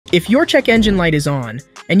If your check engine light is on,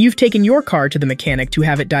 and you've taken your car to the mechanic to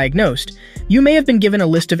have it diagnosed, you may have been given a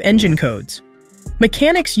list of engine codes.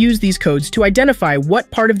 Mechanics use these codes to identify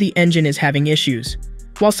what part of the engine is having issues.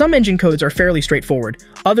 While some engine codes are fairly straightforward,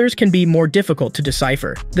 others can be more difficult to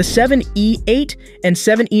decipher. The 7E8 and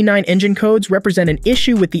 7E9 engine codes represent an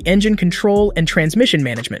issue with the engine control and transmission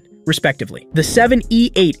management, respectively. The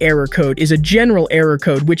 7E8 error code is a general error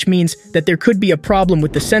code, which means that there could be a problem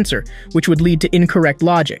with the sensor, which would lead to incorrect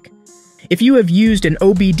logic. If you have used an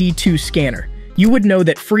OBD2 scanner, you would know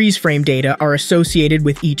that freeze frame data are associated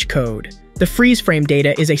with each code. The freeze frame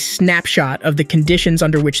data is a snapshot of the conditions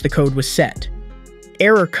under which the code was set.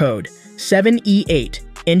 Error code 7E8,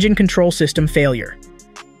 engine control system failure.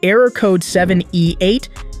 Error code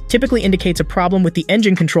 7E8 typically indicates a problem with the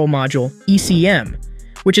engine control module, ECM,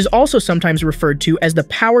 which is also sometimes referred to as the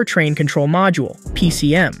powertrain control module,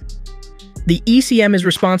 PCM. The ECM is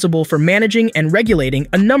responsible for managing and regulating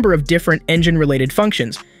a number of different engine-related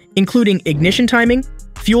functions, including ignition timing,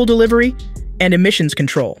 fuel delivery, and emissions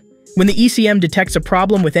control. When the ECM detects a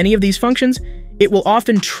problem with any of these functions, it will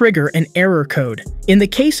often trigger an error code. In the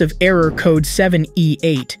case of error code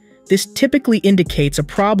 7E8, this typically indicates a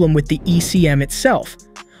problem with the ECM itself,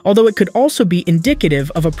 although it could also be indicative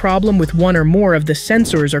of a problem with one or more of the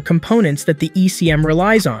sensors or components that the ECM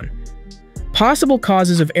relies on. Possible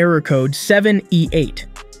causes of error code 7E8.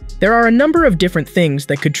 There are a number of different things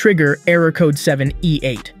that could trigger error code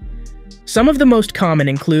 7E8. Some of the most common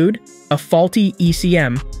include a faulty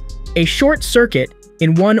ECM, a short circuit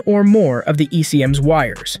in one or more of the ECM's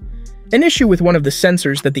wires, an issue with one of the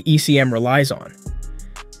sensors that the ECM relies on,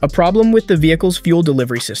 a problem with the vehicle's fuel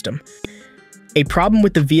delivery system, a problem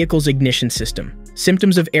with the vehicle's ignition system.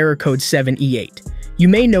 Symptoms of error code 7E8. You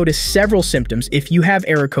may notice several symptoms if you have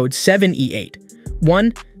error code 7E8.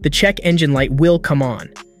 1. The check engine light will come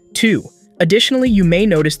on. 2. Additionally, you may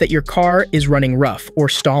notice that your car is running rough or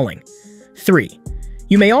stalling. 3.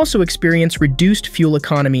 You may also experience reduced fuel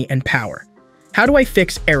economy and power. How do I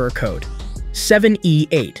fix error code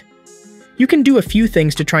 7E8? You can do a few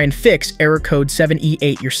things to try and fix error code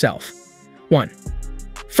 7E8 yourself. 1.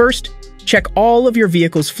 First, check all of your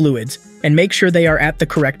vehicle's fluids and make sure they are at the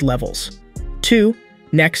correct levels. 2.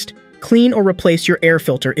 Next, clean or replace your air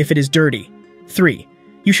filter if it is dirty. 3.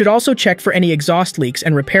 You should also check for any exhaust leaks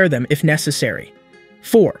and repair them if necessary.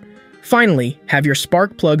 4. Finally, have your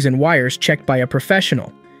spark plugs and wires checked by a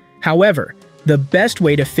professional. However, the best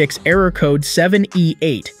way to fix error code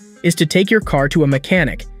 7E8 is to take your car to a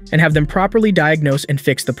mechanic and have them properly diagnose and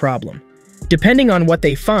fix the problem. Depending on what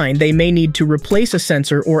they find, they may need to replace a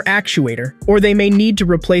sensor or actuator, or they may need to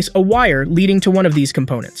replace a wire leading to one of these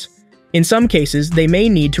components. In some cases, they may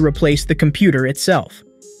need to replace the computer itself.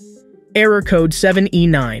 Error code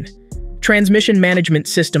 7E9, transmission management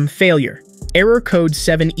system failure. Error code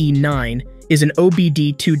 7E9 is an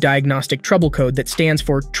OBD2 diagnostic trouble code that stands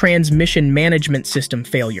for Transmission Management System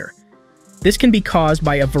Failure. This can be caused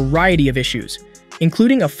by a variety of issues,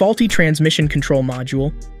 including a faulty transmission control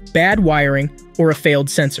module, bad wiring, or a failed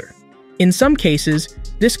sensor. In some cases,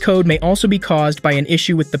 this code may also be caused by an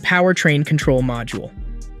issue with the powertrain control module.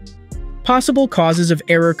 Possible causes of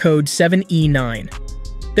error code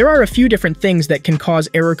 7E9. There are a few different things that can cause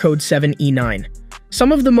error code 7E9.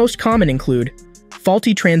 Some of the most common include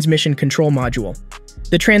faulty transmission control module.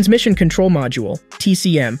 The transmission control module,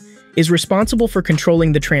 TCM, is responsible for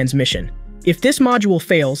controlling the transmission. If this module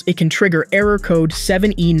fails, it can trigger error code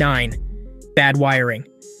 7E9. Bad wiring.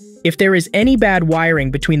 If there is any bad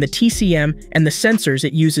wiring between the TCM and the sensors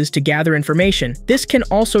it uses to gather information, this can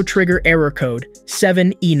also trigger error code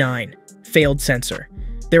 7E9. Failed sensor.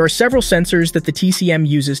 There are several sensors that the TCM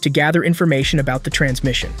uses to gather information about the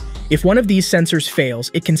transmission. If one of these sensors fails,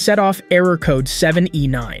 it can set off error code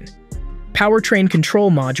 7E9. Powertrain control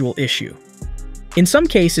module issue. In some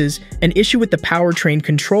cases, an issue with the powertrain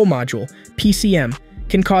control module, PCM,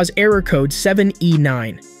 can cause error code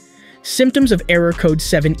 7E9. Symptoms of error code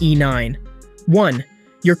 7E9. 1.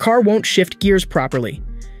 Your car won't shift gears properly.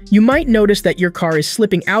 You might notice that your car is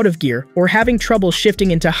slipping out of gear or having trouble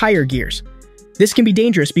shifting into higher gears. This can be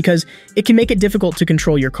dangerous because it can make it difficult to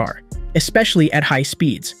control your car, especially at high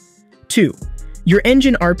speeds. 2. Your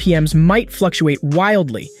engine RPMs might fluctuate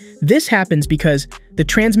wildly. This happens because the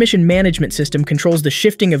transmission management system controls the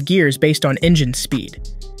shifting of gears based on engine speed.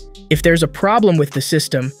 If there's a problem with the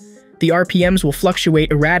system, the RPMs will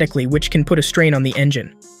fluctuate erratically, which can put a strain on the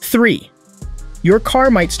engine. 3. Your car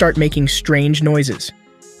might start making strange noises.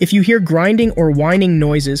 If you hear grinding or whining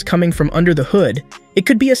noises coming from under the hood, it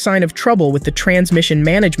could be a sign of trouble with the transmission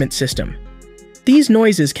management system. These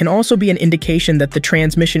noises can also be an indication that the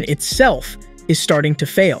transmission itself is starting to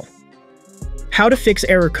fail. How to fix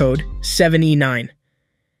error code 7E9.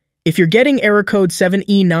 If you're getting error code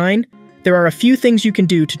 7E9, there are a few things you can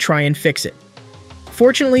do to try and fix it.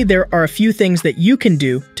 Fortunately, there are a few things that you can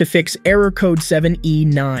do to fix error code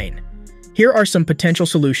 7E9. Here are some potential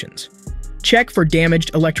solutions. Check for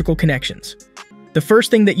damaged electrical connections. The first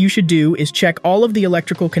thing that you should do is check all of the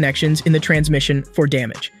electrical connections in the transmission for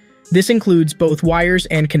damage. This includes both wires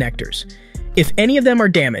and connectors. If any of them are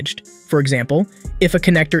damaged, for example, if a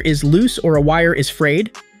connector is loose or a wire is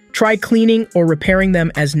frayed, try cleaning or repairing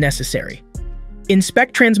them as necessary.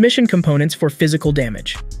 Inspect transmission components for physical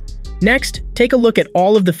damage. Next, take a look at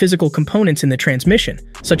all of the physical components in the transmission,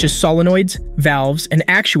 such as solenoids, valves, and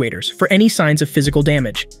actuators for any signs of physical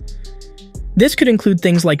damage. This could include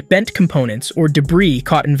things like bent components or debris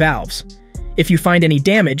caught in valves. If you find any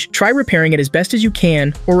damage, try repairing it as best as you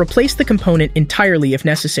can or replace the component entirely if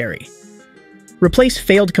necessary. Replace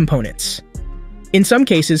failed components. In some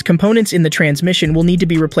cases, components in the transmission will need to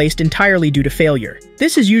be replaced entirely due to failure.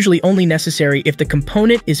 This is usually only necessary if the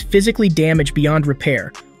component is physically damaged beyond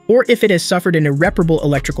repair, or if it has suffered an irreparable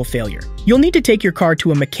electrical failure. You'll need to take your car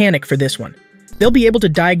to a mechanic for this one. They'll be able to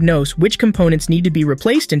diagnose which components need to be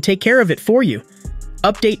replaced and take care of it for you.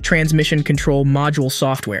 Update transmission control module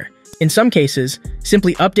software. In some cases,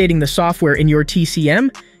 simply updating the software in your TCM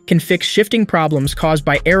can fix shifting problems caused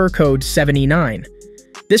by error code 7E9.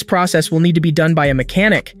 This process will need to be done by a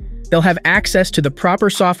mechanic. They'll have access to the proper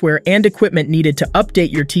software and equipment needed to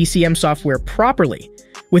update your TCM software properly,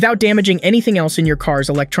 without damaging anything else in your car's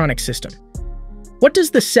electronic system. What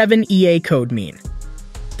does the 7EA code mean?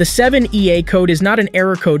 The 7EA code is not an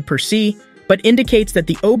error code per se, but indicates that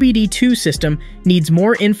the OBD2 system needs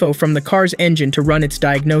more info from the car's engine to run its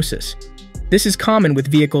diagnosis. This is common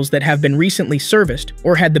with vehicles that have been recently serviced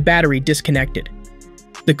or had the battery disconnected.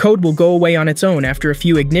 The code will go away on its own after a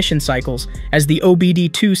few ignition cycles as the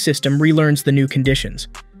OBD2 system relearns the new conditions.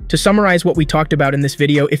 To summarize what we talked about in this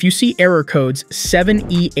video, if you see error codes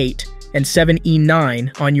 7E8 and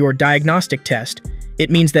 7E9 on your diagnostic test, it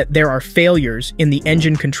means that there are failures in the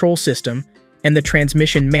engine control system and the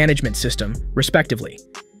transmission management system, respectively.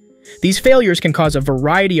 These failures can cause a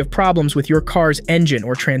variety of problems with your car's engine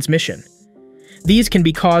or transmission. These can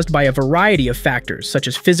be caused by a variety of factors, such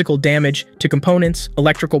as physical damage to components,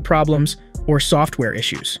 electrical problems, or software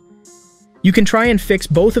issues. You can try and fix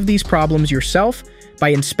both of these problems yourself by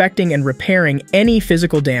inspecting and repairing any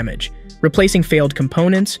physical damage, replacing failed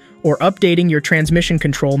components, or updating your transmission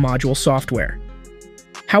control module software.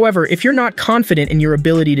 However, if you're not confident in your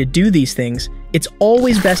ability to do these things, it's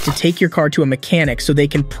always best to take your car to a mechanic so they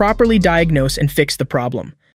can properly diagnose and fix the problem.